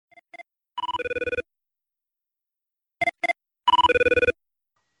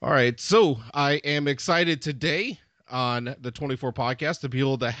All right, so I am excited today on the 24 podcast to be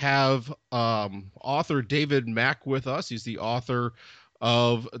able to have author David Mack with us. He's the author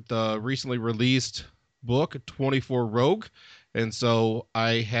of the recently released book 24 Rogue, and so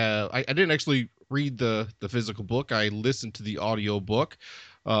I didn't actually read the physical book. I listened to the audio book,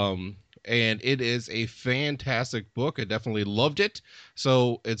 and it is a fantastic book. I definitely loved it.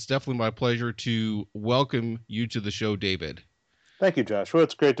 So it's definitely my pleasure to welcome you to the show, David. Thank you, Joshua.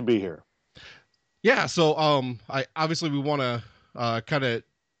 It's great to be here. Yeah, so I obviously we want to kind of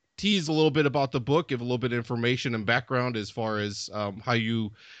tease a little bit about the book, give a little bit of information and background as far as how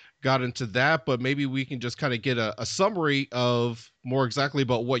you got into that, but maybe we can just kind of get a summary of more exactly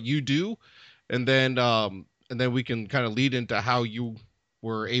about what you do, and then we can kind of lead into how you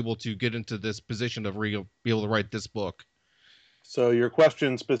were able to get into this position of be able to write this book. So, your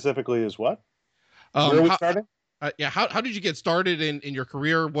question specifically is what? Where are we How starting? yeah, how did you get started in your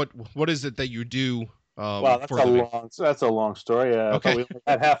career? What is it that you do Wow, that's for a a living? long story. I thought Okay. we only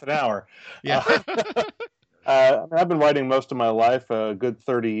had half an hour. Yeah. I've been writing most of my life, a good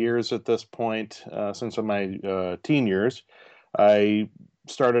 30 years at this point, since my teen years. I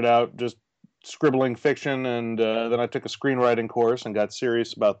started out just scribbling fiction, and then I took a screenwriting course and got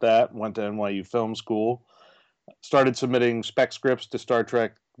serious about that. Went to NYU Film School. Started submitting spec scripts to Star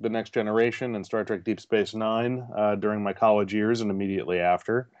Trek The Next Generation and Star Trek Deep Space Nine during my college years and immediately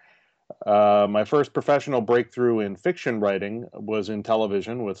after. My first professional breakthrough in fiction writing was in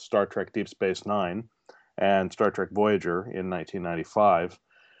television with Star Trek Deep Space Nine and Star Trek Voyager in 1995.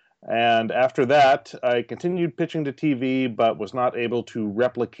 And after that, I continued pitching to TV, but was not able to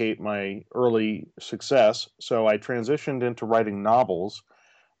replicate my early success. So I transitioned into writing novels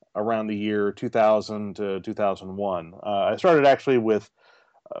around the year 2000 to 2001. I started actually with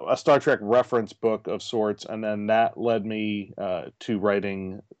a Star Trek reference book of sorts, and then that led me to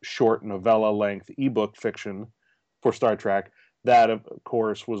writing short novella length ebook fiction for Star Trek. That, of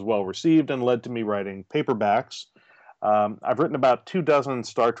course, was well received and led to me writing paperbacks. I've written about 2 dozen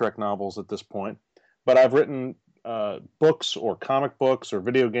Star Trek novels at this point, but I've written books or comic books or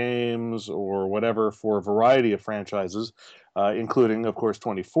video games or whatever for a variety of franchises, including, of course,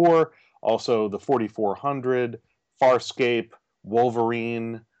 24, also the 4400, Farscape,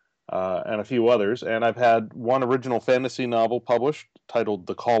 Wolverine, and a few others. And I've had one original fantasy novel published titled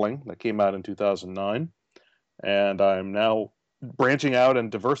The Calling that came out in 2009. And I'm now branching out and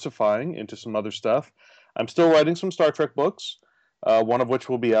diversifying into some other stuff. I'm still writing some Star Trek books, one of which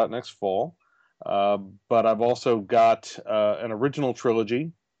will be out next fall. Uh, but I've also got an original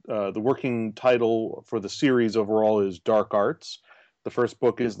trilogy. The working title for the series overall is Dark Arts. The first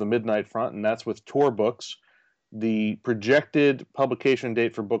book is The Midnight Front, and that's with Tor Books. The projected publication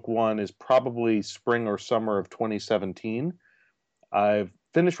date for book one is probably spring or summer of 2017. I've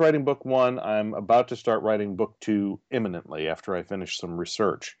finished writing book one. I'm about to start writing book two imminently after I finish some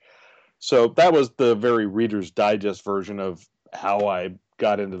research. So that was the very Reader's Digest version of how I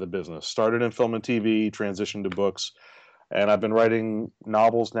got into the business. Started in film and TV, transitioned to books, and I've been writing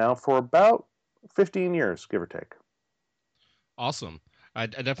novels now for about 15 years, give or take. Awesome. I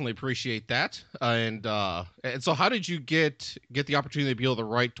definitely appreciate that. And so how did you get the opportunity to be able to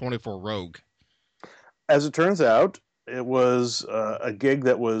write 24 Rogue? As it turns out, it was a gig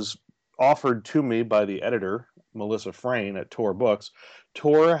that was offered to me by the editor, Melissa Frayne at Tor Books.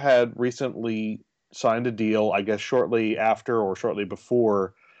 Tor had recently signed a deal, I guess, shortly after or shortly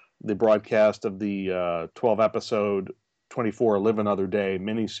before the broadcast of the 12 episode 24 Live Another Day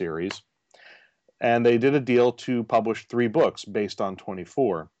miniseries. And they did a deal to publish 3 books based on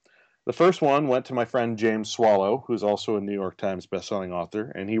 24. The first one went to my friend James Swallow, who's also a New York Times bestselling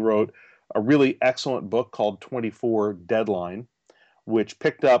author, and he wrote a really excellent book called 24 Deadline, which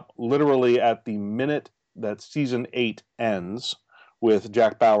picked up literally at the minute that season 8 ends, with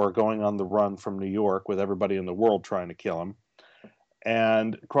Jack Bauer going on the run from New York with everybody in the world trying to kill him,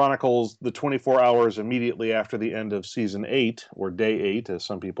 and chronicles the 24 hours immediately after the end of season 8, or day 8, as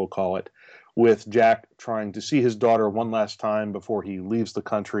some people call it, with Jack trying to see his daughter one last time before he leaves the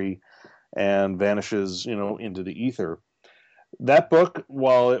country and vanishes, into the ether. That book,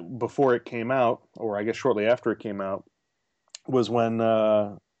 before it came out, or I guess shortly after it came out, was when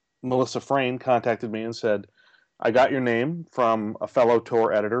Melissa Frayne contacted me and said, "I got your name from a fellow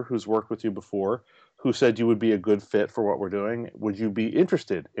Tor editor who's worked with you before, who said you would be a good fit for what we're doing. Would you be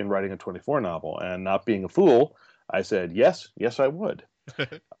interested in writing a 24 novel?" And not being a fool, I said, yes, yes, I would.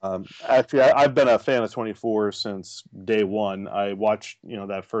 Actually, I've been a fan of 24 since day one. I watched,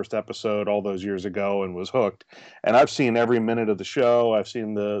 that first episode all those years ago and was hooked. And I've seen every minute of the show. I've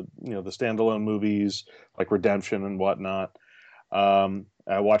seen the standalone movies like Redemption and whatnot.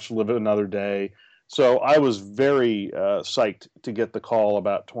 I watched Live Another Day. So I was very psyched to get the call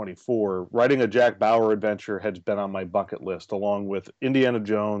about 24. Writing a Jack Bauer adventure has been on my bucket list, along with Indiana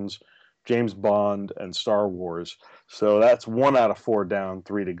Jones, James Bond, and Star Wars. So that's 1 out of 4 down,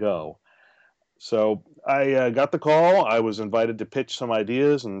 3 to go. So I got the call. I was invited to pitch some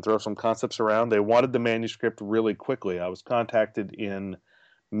ideas and throw some concepts around. They wanted the manuscript really quickly. I was contacted in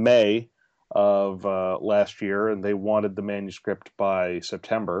May of last year, and they wanted the manuscript by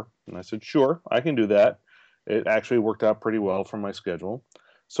September. And I said, sure, I can do that. It actually worked out pretty well for my schedule.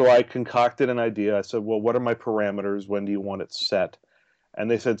 So I concocted an idea. I said, well, what are my parameters? When do you want it set? And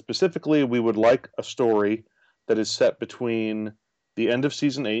they said specifically, we would like a story that is set between the end of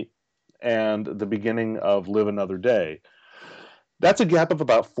season 8 and the beginning of Live Another Day. That's a gap of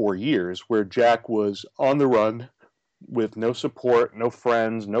about 4 years where Jack was on the run with no support, no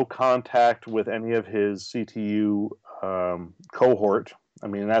friends, no contact with any of his CTU cohort. I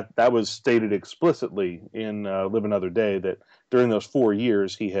mean, that was stated explicitly in Live Another Day that during those 4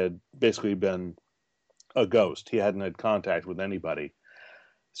 years he had basically been a ghost. He hadn't had contact with anybody.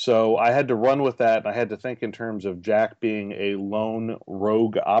 So I had to run with that. I had to think in terms of Jack being a lone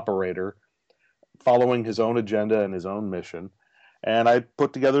rogue operator, following his own agenda and his own mission. And I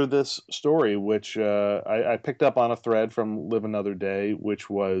put together this story, which I picked up on a thread from Live Another Day, which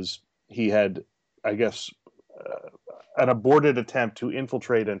was he had, I guess, an aborted attempt to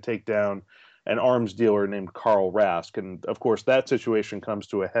infiltrate and take down an arms dealer named Carl Rask. And of course, that situation comes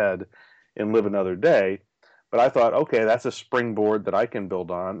to a head in Live Another Day. But I thought, okay, that's a springboard that I can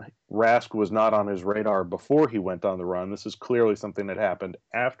build on. Rask was not on his radar before he went on the run. This is clearly something that happened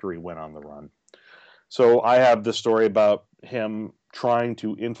after he went on the run. So I have this story about him trying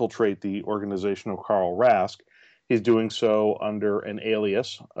to infiltrate the organization of Carl Rask. He's doing so under an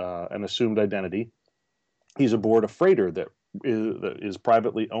alias, an assumed identity. He's aboard a freighter that is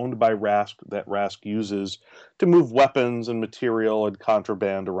privately owned by Rask, that Rask uses to move weapons and material and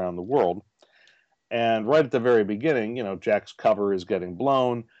contraband around the world. And right at the very beginning, Jack's cover is getting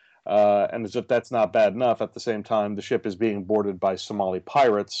blown. And as if that's not bad enough, at the same time, the ship is being boarded by Somali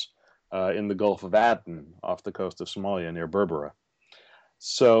pirates in the Gulf of Aden off the coast of Somalia near Berbera.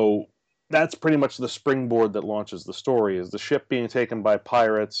 So that's pretty much the springboard that launches the story, is the ship being taken by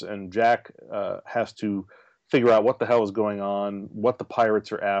pirates, and Jack has to figure out what the hell is going on, what the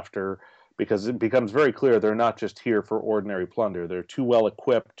pirates are after, because it becomes very clear they're not just here for ordinary plunder. They're too well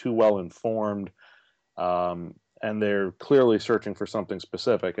equipped, too well informed, and they're clearly searching for something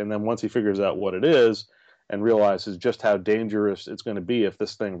specific. And then once he figures out what it is and realizes just how dangerous it's going to be if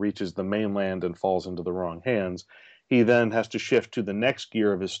this thing reaches the mainland and falls into the wrong hands, he then has to shift to the next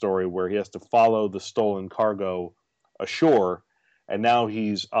gear of his story where he has to follow the stolen cargo ashore. And now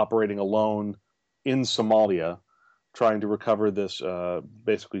he's operating alone in Somalia, trying to recover this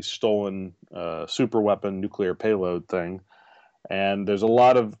basically stolen super weapon nuclear payload thing. And there's a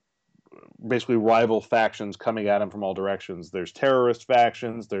lot of basically rival factions coming at him from all directions. There's terrorist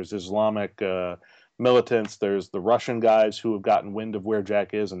factions, there's Islamic militants, there's the Russian guys who have gotten wind of where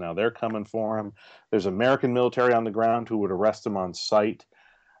Jack is and now they're coming for him. There's American military on the ground who would arrest him on sight.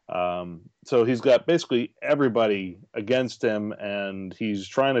 So he's got basically everybody against him, and he's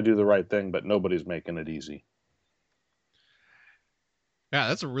trying to do the right thing, but nobody's making it easy. Yeah,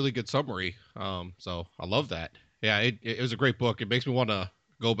 that's a really good summary. So I love that. Yeah, it was a great book. It makes me want to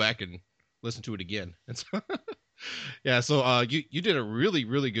go back and listen to it again. And so, yeah, so you did a really,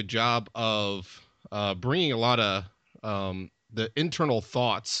 really good job of bringing a lot of the internal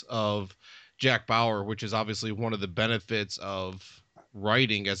thoughts of Jack Bauer, which is obviously one of the benefits of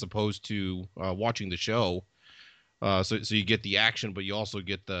writing as opposed to watching the show. So you get the action, but you also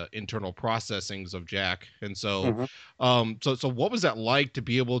get the internal processings of Jack. And so, so what was that like to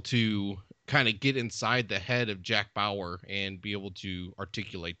be able to kind of get inside the head of Jack Bauer and be able to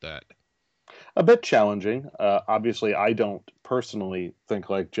articulate that? A bit challenging. Obviously, I don't personally think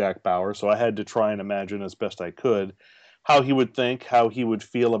like Jack Bauer, so I had to try and imagine as best I could how he would think, how he would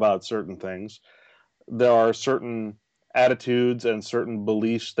feel about certain things. There are certain attitudes and certain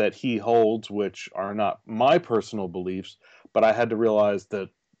beliefs that he holds which are not my personal beliefs, but I had to realize that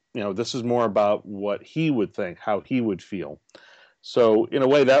this is more about what he would think, how he would feel. So in a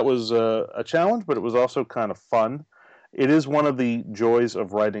way that was a challenge, but it was also kind of fun. It is one of the joys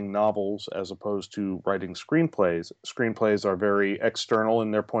of writing novels as opposed to writing screenplays. Screenplays are very external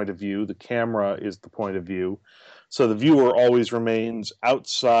in their point of view. The camera is the point of view. So the viewer always remains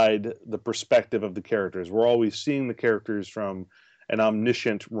outside the perspective of the characters. We're always seeing the characters from an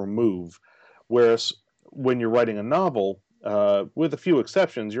omniscient remove. Whereas when you're writing a novel, with a few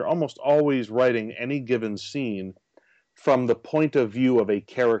exceptions, you're almost always writing any given scene from the point of view of a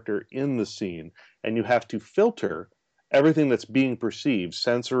character in the scene, and you have to filter everything that's being perceived,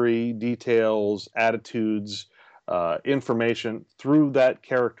 sensory details, attitudes, information, through that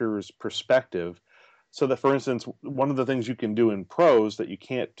character's perspective. So that, for instance, one of the things you can do in prose that you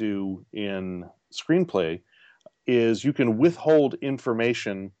can't do in screenplay is you can withhold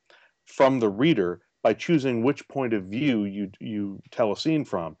information from the reader by choosing which point of view you tell a scene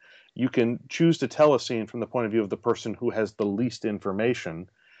from. You can choose to tell a scene from the point of view of the person who has the least information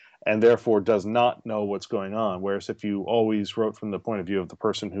and therefore does not know what's going on. Whereas if you always wrote from the point of view of the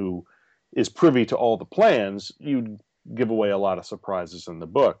person who is privy to all the plans, you'd give away a lot of surprises in the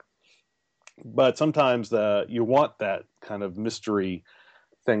book. But sometimes you want that kind of mystery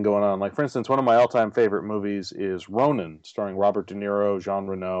thing going on. Like, for instance, one of my all-time favorite movies is Ronin, starring Robert De Niro, Jean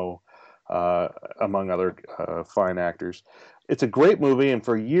Reno, among other fine actors. It's a great movie, and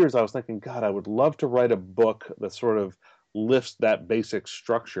for years I was thinking, God, I would love to write a book that sort of lifts that basic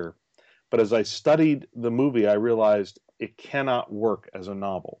structure. But as I studied the movie, I realized it cannot work as a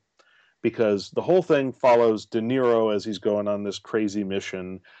novel because the whole thing follows De Niro as he's going on this crazy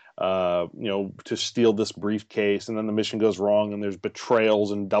mission, to steal this briefcase, and then the mission goes wrong, and there's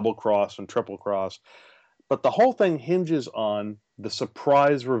betrayals and double cross and triple cross. But the whole thing hinges on the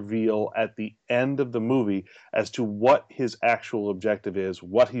surprise reveal at the end of the movie as to what his actual objective is,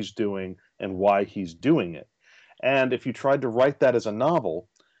 what he's doing, and why he's doing it. And if you tried to write that as a novel,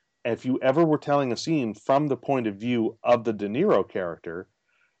 if you ever were telling a scene from the point of view of the De Niro character,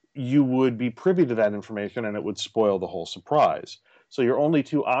 you would be privy to that information and it would spoil the whole surprise. So your only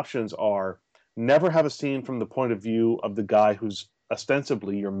two options are never have a scene from the point of view of the guy who's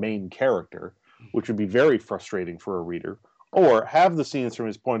ostensibly your main character, which would be very frustrating for a reader, or have the scenes from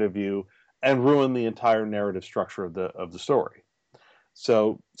his point of view and ruin the entire narrative structure of the story.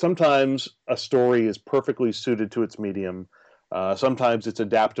 So sometimes a story is perfectly suited to its medium. Sometimes it's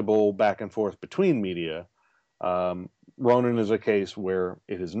adaptable back and forth between media. Ronin is a case where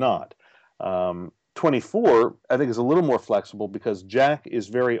it is not. 24, I think, is a little more flexible because Jack is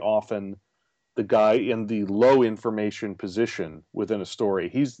very often the guy in the low information position within a story.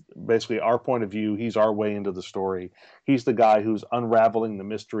 He's basically our point of view. He's our way into the story. He's the guy who's unraveling the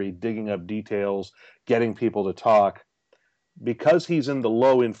mystery, digging up details, getting people to talk. Because he's in the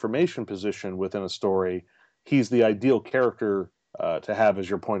low information position within a story, he's the ideal character to have as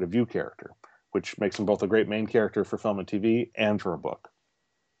your point of view character, which makes him both a great main character for film and TV and for a book.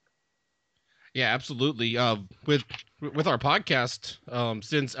 Yeah, absolutely. With our podcast,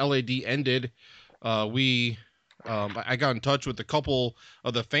 since LAD ended, we I got in touch with a couple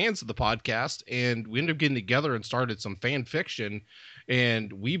of the fans of the podcast, and we ended up getting together and started some fan fiction.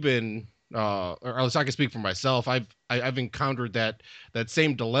 And we've been, or at least I can speak for myself. I've encountered that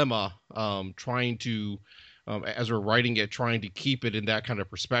same dilemma, trying to, as we're writing it, trying to keep it in that kind of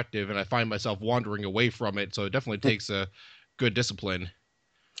perspective, and I find myself wandering away from it. So it definitely takes a good discipline.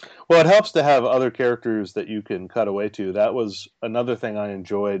 Well, it helps to have other characters that you can cut away to. That was another thing I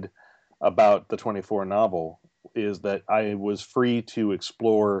enjoyed about the 24 novel, is that I was free to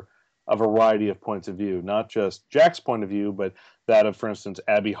explore a variety of points of view, not just Jack's point of view, but that of, for instance,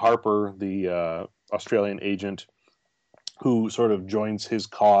 Abby Harper, the Australian agent who sort of joins his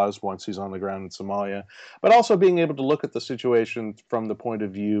cause once he's on the ground in Somalia, but also being able to look at the situation from the point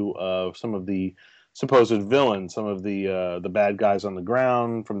of view of some of the supposed villains, some of the bad guys on the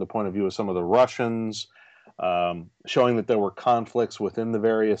ground, from the point of view of some of the Russians, showing that there were conflicts within the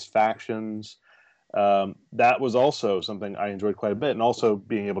various factions. That was also something I enjoyed quite a bit, and also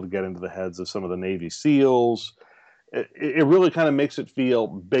being able to get into the heads of some of the Navy SEALs. It really kind of makes it feel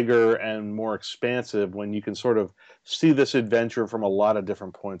bigger and more expansive when you can sort of see this adventure from a lot of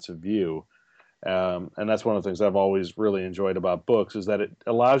different points of view. And that's one of the things I've always really enjoyed about books, is that it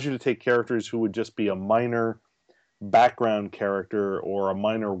allows you to take characters who would just be a minor background character or a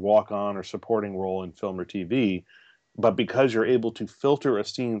minor walk-on or supporting role in film or TV, but because you're able to filter a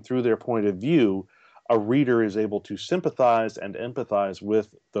scene through their point of view, a reader is able to sympathize and empathize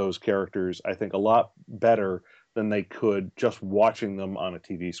with those characters, I think, a lot better than they could just watching them on a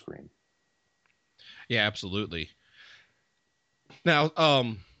TV screen. Yeah, absolutely. Now,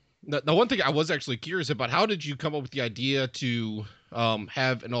 the one thing I was actually curious about, how did you come up with the idea to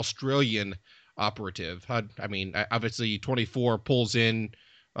have an Australian operative? Obviously 24 pulls in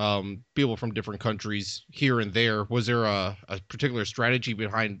people from different countries here and there. Was there a particular strategy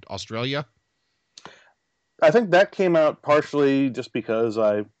behind Australia? I think that came out partially just because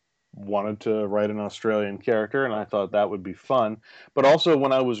I wanted to write an Australian character, and I thought that would be fun. But also,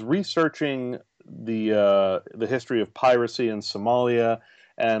 when I was researching the history of piracy in Somalia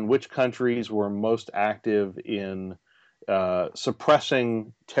and which countries were most active in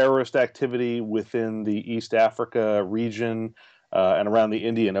suppressing terrorist activity within the East Africa region and around the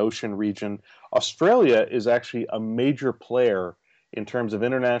Indian Ocean region. Australia is actually a major player in terms of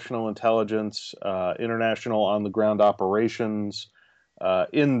international intelligence, international on the ground operations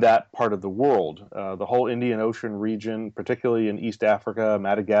in that part of the world. The whole Indian Ocean region, particularly in East Africa,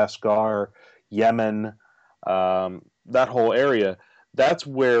 Madagascar, Yemen, that whole area, that's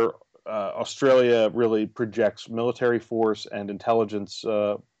where Australia really projects military force and intelligence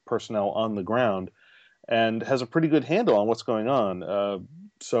personnel on the ground and has a pretty good handle on what's going on.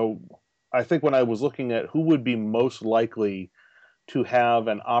 So I think when I was looking at who would be most likely to have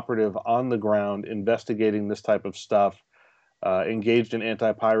an operative on the ground investigating this type of stuff, engaged in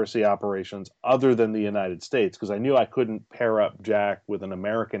anti-piracy operations other than the United States, because I knew I couldn't pair up Jack with an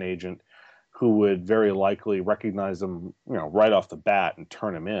American agent who would very likely recognize them, right off the bat and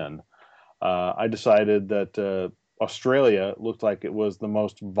turn him in. I decided that Australia looked like it was the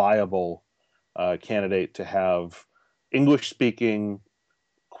most viable candidate to have English-speaking,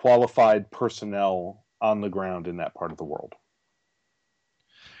 qualified personnel on the ground in that part of the world.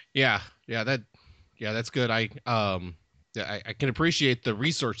 Yeah, that's good. I can appreciate the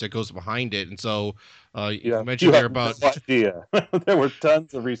research that goes behind it, and so you mentioned there about no idea. There were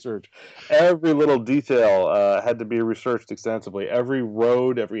tons of research. Every little detail had to be researched extensively. Every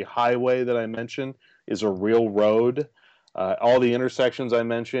road, every highway that I mentioned is a real road. All the intersections I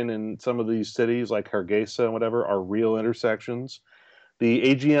mentioned in some of these cities, like Hargeisa and whatever, are real intersections. The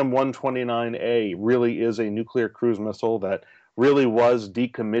AGM-129A really is a nuclear cruise missile that really was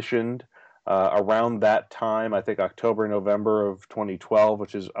decommissioned around that time, I think October, November of 2012,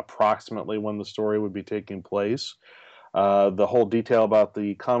 which is approximately when the story would be taking place. The whole detail about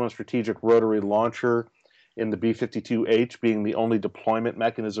the Common Strategic Rotary Launcher in the B-52H being the only deployment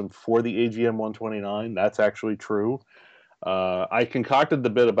mechanism for the AGM-129, that's actually true. I concocted the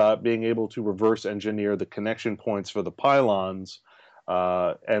bit about being able to reverse engineer the connection points for the pylons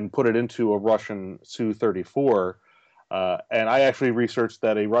and put it into a Russian Su-34. And I actually researched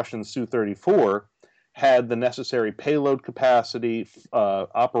that a Russian Su-34 had the necessary payload capacity,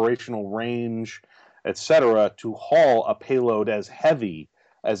 operational range, etc., to haul a payload as heavy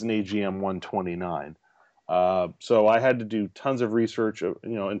as an AGM-129. So I had to do tons of research,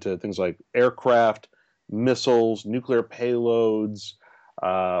 into things like aircraft, missiles, nuclear payloads,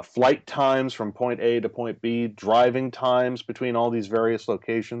 flight times from point A to point B, driving times between all these various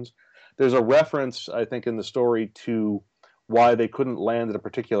locations. There's a reference, I think, in the story to why they couldn't land at a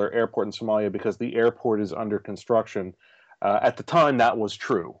particular airport in Somalia because the airport is under construction. At the time, that was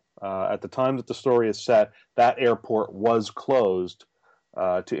true. At the time that the story is set, that airport was closed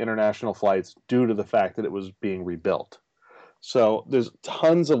to international flights due to the fact that it was being rebuilt. So there's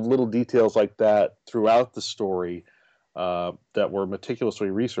tons of little details like that throughout the story that were meticulously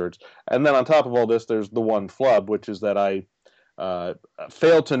researched. And then on top of all this, there's the one flub, which is that I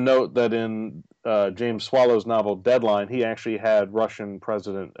failed to note that in James Swallow's novel Deadline, he actually had Russian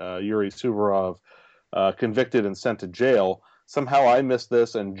President Yuri Suvorov convicted and sent to jail. Somehow I missed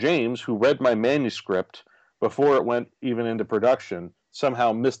this, and James, who read my manuscript before it went even into production,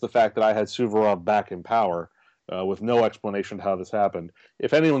 somehow missed the fact that I had Suvorov back in power with no explanation how this happened.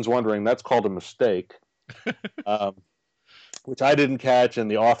 If anyone's wondering, that's called a mistake. Which I didn't catch,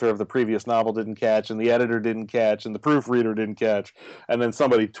 and the author of the previous novel didn't catch, and the editor didn't catch, and the proofreader didn't catch, and then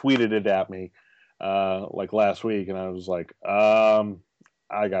somebody tweeted it at me like last week, and I was like,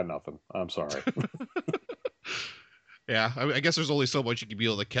 I got nothing. I'm sorry. Yeah, I guess there's only so much you can be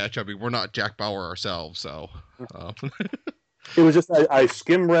able to catch. I mean, we're not Jack Bauer ourselves, so. It was just I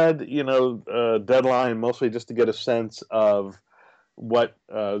skim read, Deadline mostly just to get a sense of what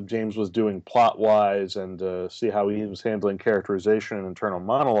James was doing plot wise and see how he was handling characterization and internal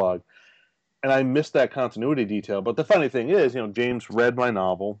monologue. And I missed that continuity detail. But the funny thing is, James read my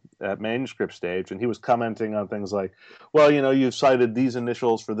novel at manuscript stage, and he was commenting on things like, well, you've cited these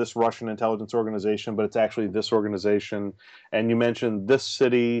initials for this Russian intelligence organization, but it's actually this organization. And you mentioned this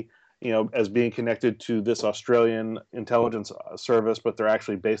city, as being connected to this Australian intelligence service, but they're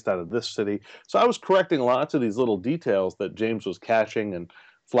actually based out of this city. So I was correcting lots of these little details that James was catching and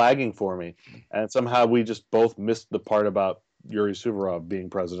flagging for me. And somehow we just both missed the part about Yuri Suvorov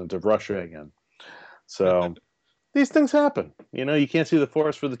being president of Russia again. So these things happen. You can't see the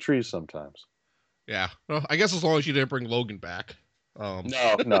forest for the trees sometimes. Yeah. Well, I guess as long as you didn't bring Logan back. No.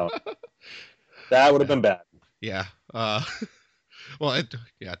 That would have been bad. Yeah. Well,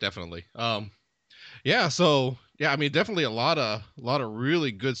 yeah, definitely. Yeah. So yeah, I mean, definitely a lot of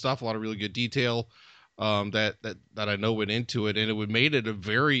really good stuff, a lot of really good detail, that I know went into it, and it would made it a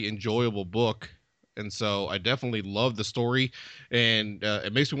very enjoyable book. and so I definitely love the story, and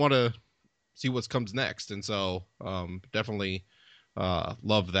it makes me want to see what comes next. And so definitely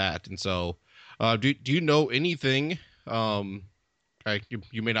love that. And so do you know anything?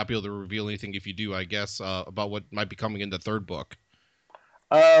 You may not be able to reveal anything if you do, I guess, about what might be coming in the third book.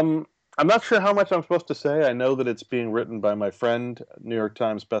 Um, I'm not sure how much I'm supposed to say. I know that it's being written by my friend, New York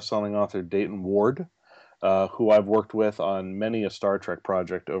Times bestselling author Dayton Ward, who I've worked with on many a Star Trek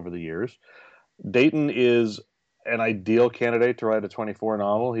project over the years. Dayton is an ideal candidate to write a 24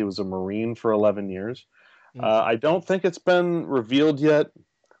 novel. He was a Marine for 11 years. Mm. I don't think it's been revealed yet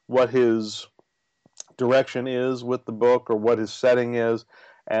what his direction is with the book or what his setting is.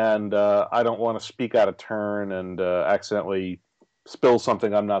 And I don't want to speak out of turn and accidentally spill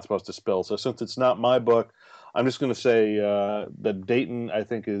something I'm not supposed to spill. So since it's not my book, I'm just going to say that Dayton, I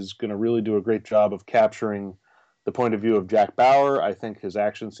think, is going to really do a great job of capturing the point of view of Jack Bauer. I think his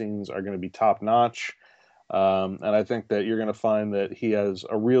action scenes are going to be top notch. And I think that you're going to find that he has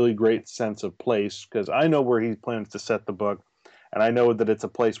a really great sense of place because I know where he plans to set the book, and I know that it's a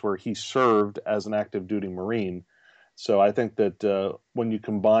place where he served as an active duty Marine. So I think that when you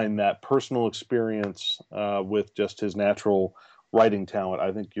combine that personal experience with just his natural writing talent,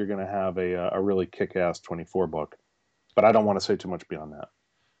 I think you're going to have a really kick-ass 24 book. But I don't want to say too much beyond that.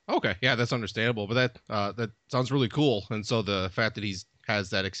 Okay, yeah, that's understandable, but that sounds really cool. And so the fact that he's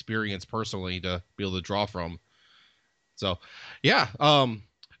has that experience personally to be able to draw from. So, yeah,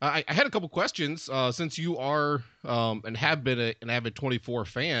 I had a couple questions since you are and have been an avid 24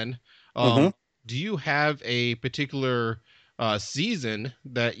 fan. Hmm. Do you have a particular season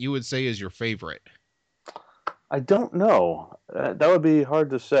that you would say is your favorite? I don't know. That would be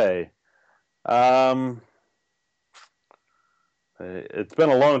hard to say. Um, It's been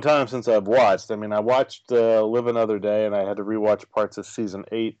a long time since I've watched. I mean, I watched Live Another Day, and I had to rewatch parts of season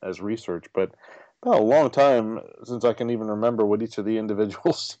 8 as research. But it's been a long time since I can even remember what each of the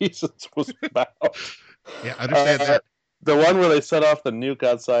individual seasons was about. Yeah, I understand Uh, that. the one where they set off the nuke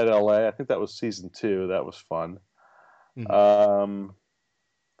outside LA, I think that was season 2. That was fun. Mhm. Um,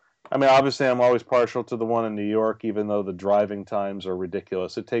 I mean, obviously, I'm always partial to the one in New York, even though the driving times are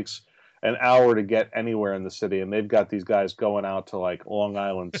ridiculous. It takes an hour to get anywhere in the city, and they've got these guys going out to like Long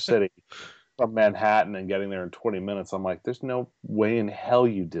Island City from Manhattan and getting there in 20 minutes. I'm like, there's no way in hell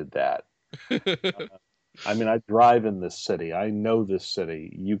you did that. I mean, I drive in this city. I know this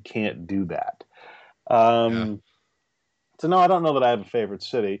city. You can't do that. Yeah. Um, so no, I don't know that I have a favorite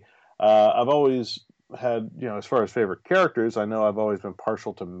city. I've always had, as far as favorite characters, I know I've always been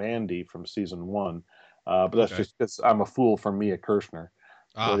partial to Mandy from season 1. But that's Okay. just because I'm a fool for Mia Kirshner.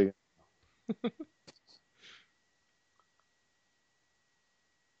 What Ah, do you?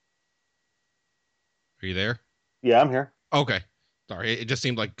 are you there? Yeah, I'm here. Okay. Sorry, it just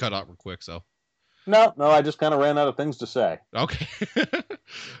seemed like cut out real quick. So No, no, I just kind of ran out of things to say. okay.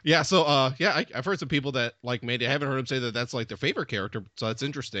 Yeah. So yeah, I've heard some people that like Mandy. I haven't heard them say that that's like their favorite character. So that's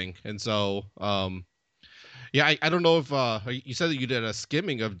interesting. And so yeah, I don't know if you said that you did a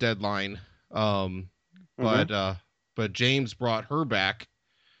skimming of Deadline, um, Hmm. but uh, but James brought her back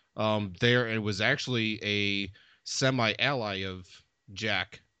there and was actually a semi ally of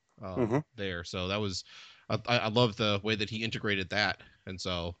Jack Hmm. there. So that was I love the way that he integrated that, and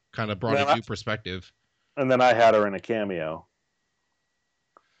so kind of And brought a then I, new perspective. and then I had her in a cameo.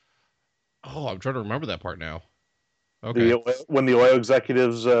 Oh, I'm trying to remember that part now. Okay, The when the oil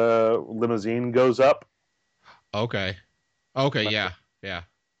executive's limousine goes up, okay, okay, remember? yeah, yeah,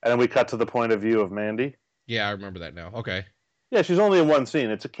 And then we cut to the point of view of Mandy. yeah. I remember that now. Okay, Yeah, she's only in one scene.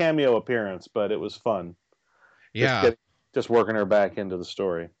 It's a cameo appearance, but it was fun. Just yeah, getting, just working her back into the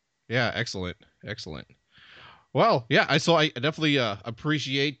story. yeah. Excellent, excellent. Well, yeah, I definitely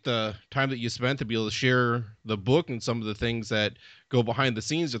appreciate the time that you spent to be able to share the book and some of the things that go behind the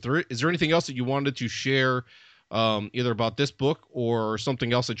scenes. Is there anything else that you wanted to share, either about this book or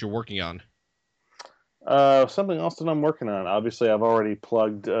something else that you're working on? Something else that I'm working on. Obviously, I've already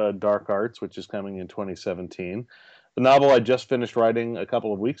plugged Dark Arts, which is coming in 2017. The novel I just finished writing a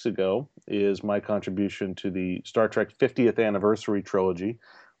couple of weeks ago is my contribution to the Star Trek 50th anniversary trilogy,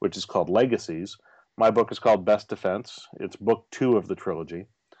 which is called Legacies. My book is called Best Defense. It's book 2 of the trilogy.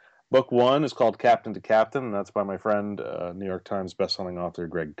 Book 1 is called Captain to Captain, and that's by my friend, New York Times bestselling author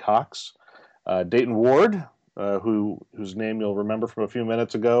Greg Cox. Dayton Ward, whose name you'll remember from a few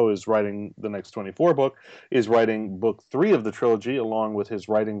minutes ago, is writing the next 24 book, is writing book 3 of the trilogy along with his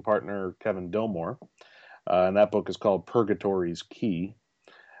writing partner Kevin Dilmore. And that book is called Purgatory's Key.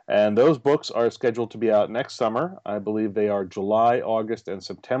 And those books are scheduled to be out next summer. I believe they are July, August, and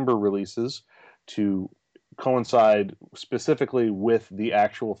September releases to coincide specifically with the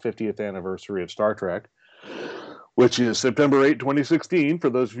actual 50th anniversary of Star Trek, which is September 8, 2016, for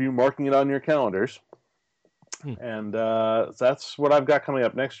those of you marking it on your calendars. And that's what I've got coming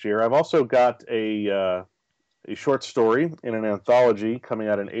up next year. I've also got a short story in an anthology coming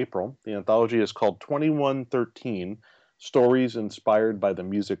out in April. The anthology is called 2113, Stories Inspired by the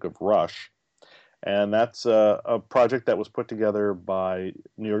Music of Rush. And that's a project that was put together by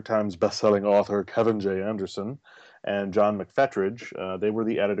New York Times bestselling author Kevin J. Anderson and John McFetridge. They were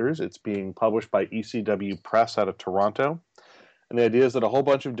the editors. It's being published by ECW Press out of Toronto. And the idea is that a whole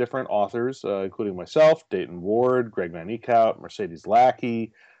bunch of different authors, including myself, Dayton Ward, Greg Van Eekhout, Mercedes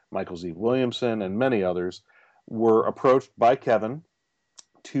Lackey, Michael Z. Williamson, and many others, were approached by Kevin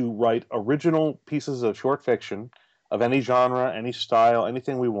to write original pieces of short fiction of any genre, any style,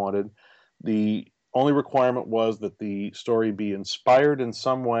 anything we wanted. The only requirement was that the story be inspired in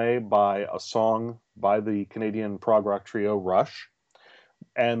some way by a song by the Canadian prog rock trio Rush,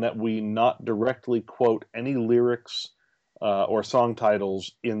 and that we not directly quote any lyrics or song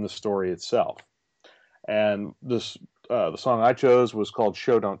titles in the story itself. And this the song I chose was called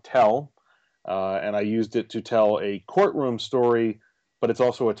Show Don't Tell, and I used it to tell a courtroom story, but it's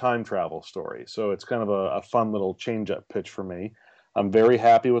also a time travel story. So it's kind of a fun little change-up pitch for me. I'm very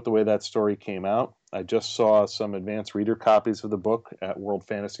happy with the way that story came out. I just saw some advanced reader copies of the book at World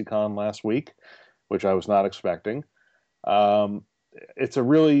Fantasy Con last week, which I was not expecting. It's a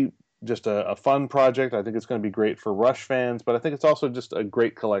really just a fun project. I think it's going to be great for Rush fans, but I think it's also just a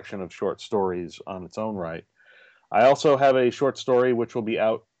great collection of short stories on its own right. I also have a short story which will be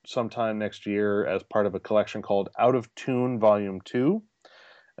out sometime next year as part of a collection called Out of Tune Volume 2.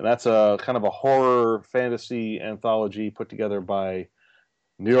 And that's a kind of a horror fantasy anthology put together by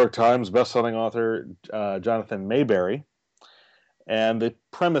New York Times bestselling author Jonathan Mayberry. And the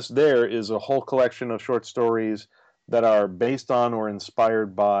premise there is a whole collection of short stories that are based on or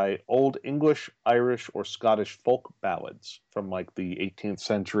inspired by old English, Irish, or Scottish folk ballads from like the 18th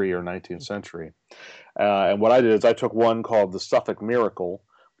century or 19th century. And what I did is I took one called The Suffolk Miracle,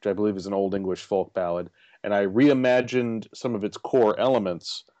 which I believe is an old English folk ballad, and I reimagined some of its core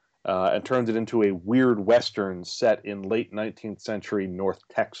elements and turned it into a weird Western set in late 19th century North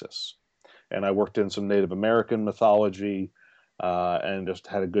Texas. And I worked in some Native American mythology, and just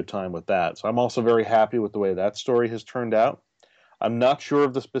had a good time with that. So I'm also very happy with the way that story has turned out. I'm not sure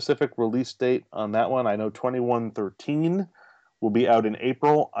of the specific release date on that one. I know 2113 will be out in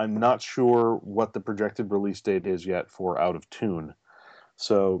April. I'm not sure what the projected release date is yet for Out of Tune.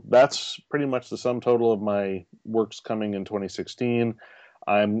 So that's pretty much the sum total of my works coming in 2016.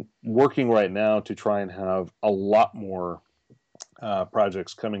 I'm working right now to try and have a lot more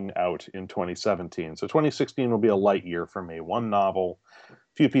projects coming out in 2017. So 2016 will be a light year for me. One novel, a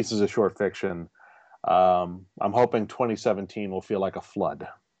few pieces of short fiction. I'm hoping 2017 will feel like a flood.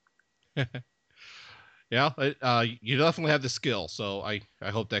 Yeah, you definitely have the skill, so I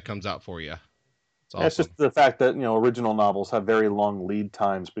hope that comes out for you. It's awesome. It's just the fact that original novels have very long lead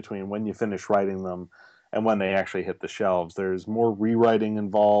times between when you finish writing them and when they actually hit the shelves. There's more rewriting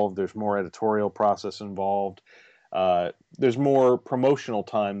involved. There's more editorial process involved. There's more promotional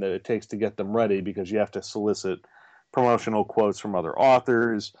time that it takes to get them ready because you have to solicit promotional quotes from other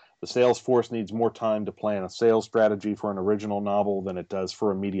authors. The sales force needs more time to plan a sales strategy for an original novel than it does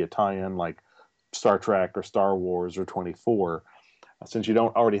for a media tie-in like Star Trek or Star Wars or 24. Since you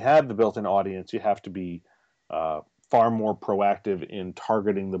don't already have the built-in audience, you have to be far more proactive in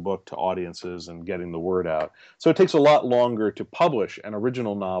targeting the book to audiences and getting the word out. So it takes a lot longer to publish an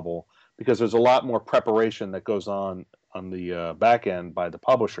original novel because there's a lot more preparation that goes on the back end by the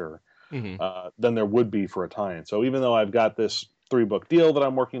publisher than there would be for a tie-in. So even though I've got this 3-book deal that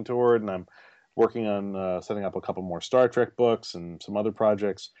I'm working toward, and I'm working on setting up a couple more Star Trek books and some other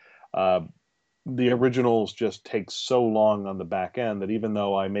projects, the originals just take so long on the back end that even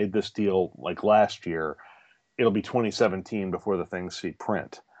though I made this deal like last year, it'll be 2017 before the things see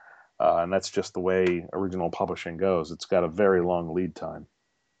print. And that's just the way original publishing goes. It's got a very long lead time.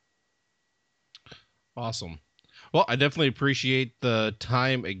 Awesome. Well, I definitely appreciate the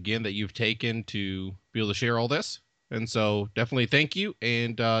time again that you've taken to be able to share all this. And so definitely thank you,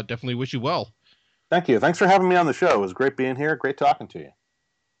 and definitely wish you well. Thank you. Thanks for having me on the show. It was great being here. Great talking to you.